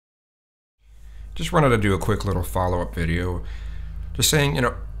Just wanted to do a quick little follow-up video. Just saying,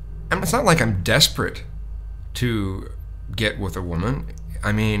 it's not like I'm desperate to get with a woman.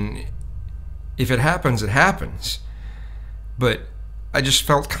 I mean, if it happens, it happens. But I just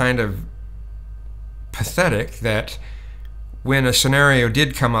felt kind of pathetic that when a scenario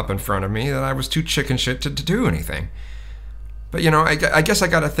did come up in front of me, that I was too chicken shit to do anything. But, I guess I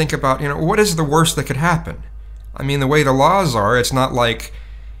got to think about, what is the worst that could happen? I mean, the way the laws are, it's not like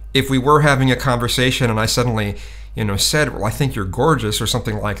if we were having a conversation and I suddenly, said, well, I think you're gorgeous or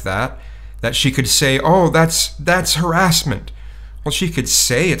something like that, that she could say, oh, that's harassment. Well, she could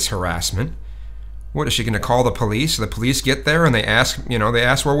say it's harassment. What, is she going to call the police? The police get there and they ask,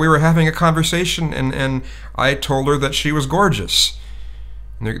 well, we were having a conversation and I told her that she was gorgeous.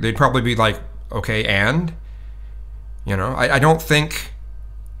 And they'd probably be like, okay, and? I don't think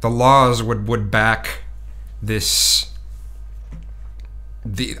the laws would back this.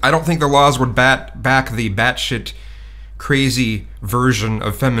 I don't think the laws would back the batshit crazy version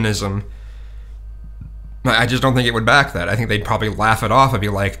of feminism. I just don't think it would back that. I think they'd probably laugh it off and be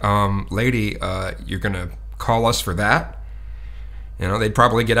like, lady, you're gonna call us for that? They'd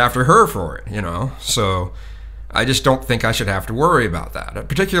probably get after her for it, So I just don't think I should have to worry about that.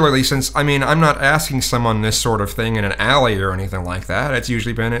 Particularly since, I'm not asking someone this sort of thing in an alley or anything like that. It's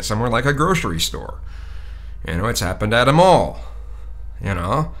usually been at somewhere like a grocery store. It's happened at a mall. I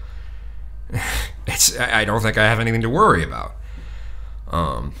don't think I have anything to worry about.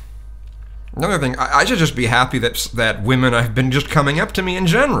 Another thing, I should just be happy that women have been just coming up to me in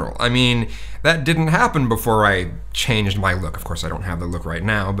general. I mean, that didn't happen before I changed my look. Of course, I don't have the look right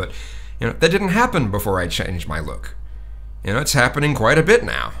now, but that didn't happen before I changed my look. It's happening quite a bit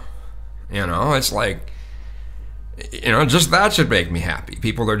now. It's like, just that should make me happy.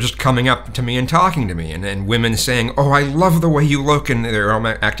 People are just coming up to me and talking to me, and women saying, oh, I love the way you look, and they're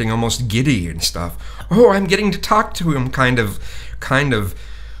acting almost giddy and stuff. Oh, I'm getting to talk to him kind of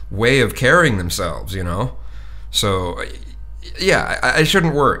way of carrying themselves, So, yeah, I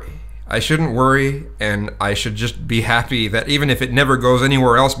shouldn't worry. I shouldn't worry, and I should just be happy that even if it never goes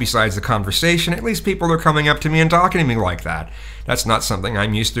anywhere else besides the conversation, at least people are coming up to me and talking to me like that. That's not something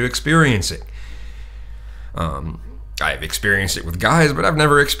I'm used to experiencing. I've experienced it with guys, but I've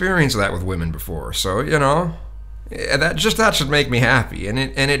never experienced that with women before. So, that should make me happy, and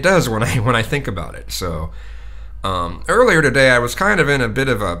it does when I think about it. So, earlier today I was kind of in a bit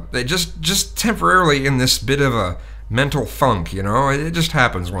of a just temporarily in this bit of a mental funk, It just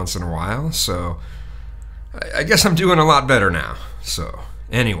happens once in a while. So, I guess I'm doing a lot better now. So,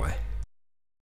 anyway.